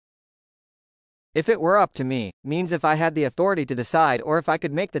If it were up to me, means if I had the authority to decide or if I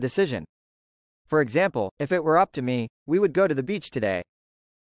could make the decision. For example, if it were up to me, we would go to the beach today.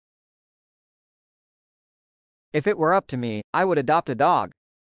 If it were up to me, I would adopt a dog.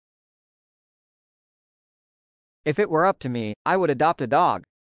 If it were up to me, I would adopt a dog.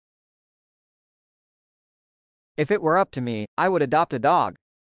 If it were up to me, I would adopt a dog.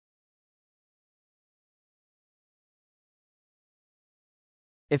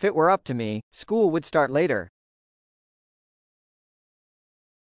 If it were up to me, school would start later.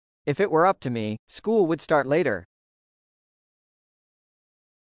 If it were up to me, school would start later.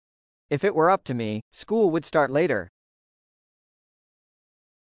 If it were up to me, school would start later.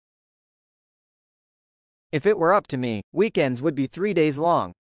 If it were up to me, weekends would be 3 days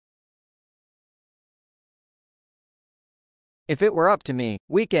long. If it were up to me,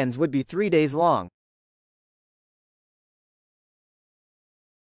 weekends would be 3 days long.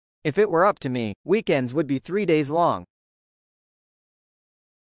 If it were up to me, weekends would be 3 days long.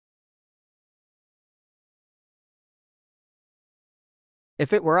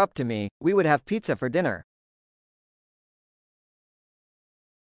 If it were up to me, we would have pizza for dinner.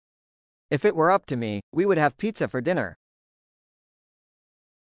 If it were up to me, we would have pizza for dinner.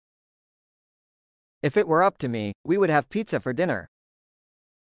 If it were up to me, we would have pizza for dinner.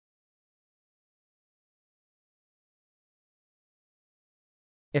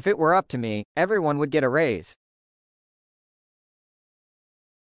 If it were up to me, everyone would get a raise.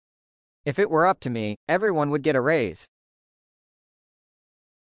 If it were up to me, everyone would get a raise.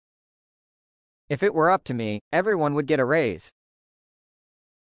 If it were up to me, everyone would get a raise.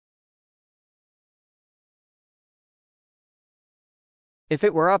 If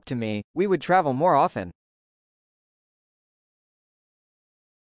it were up to me, we would travel more often.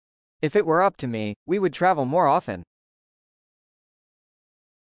 If it were up to me, we would travel more often.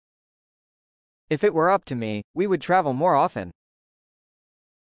 If it were up to me, we would travel more often.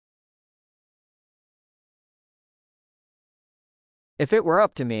 If it were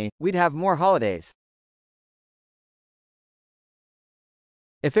up to me, we'd have more holidays.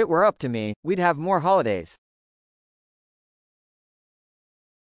 If it were up to me, we'd have more holidays.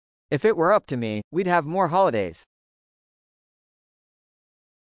 If it were up to me, we'd have more holidays.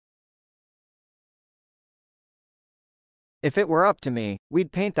 If it were up to me,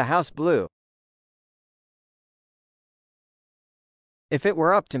 we'd paint the house blue. If it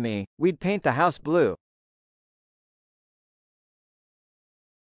were up to me, we'd paint the house blue.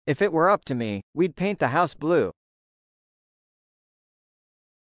 If it were up to me, we'd paint the house blue.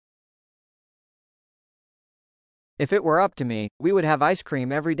 If it were up to me, we would have ice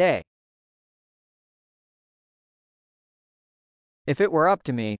cream every day. If it were up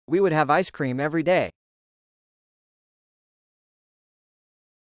to me, we would have ice cream every day.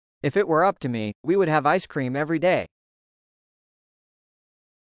 If it were up to me, we would have ice cream every day.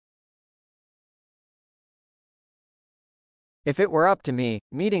 If it were up to me,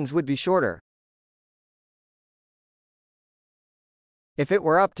 meetings would be shorter. If it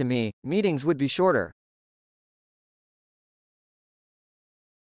were up to me, meetings would be shorter.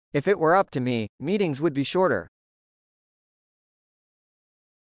 If it were up to me, meetings would be shorter.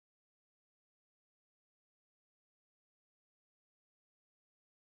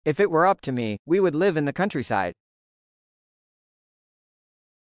 If it were up to me, we would live in the countryside.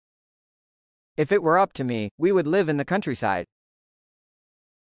 If it were up to me, we would live in the countryside.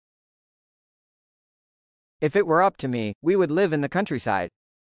 If it were up to me, we would live in the countryside.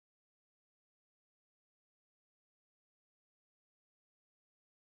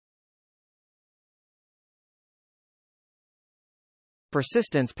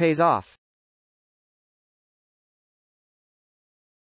 Persistence pays off.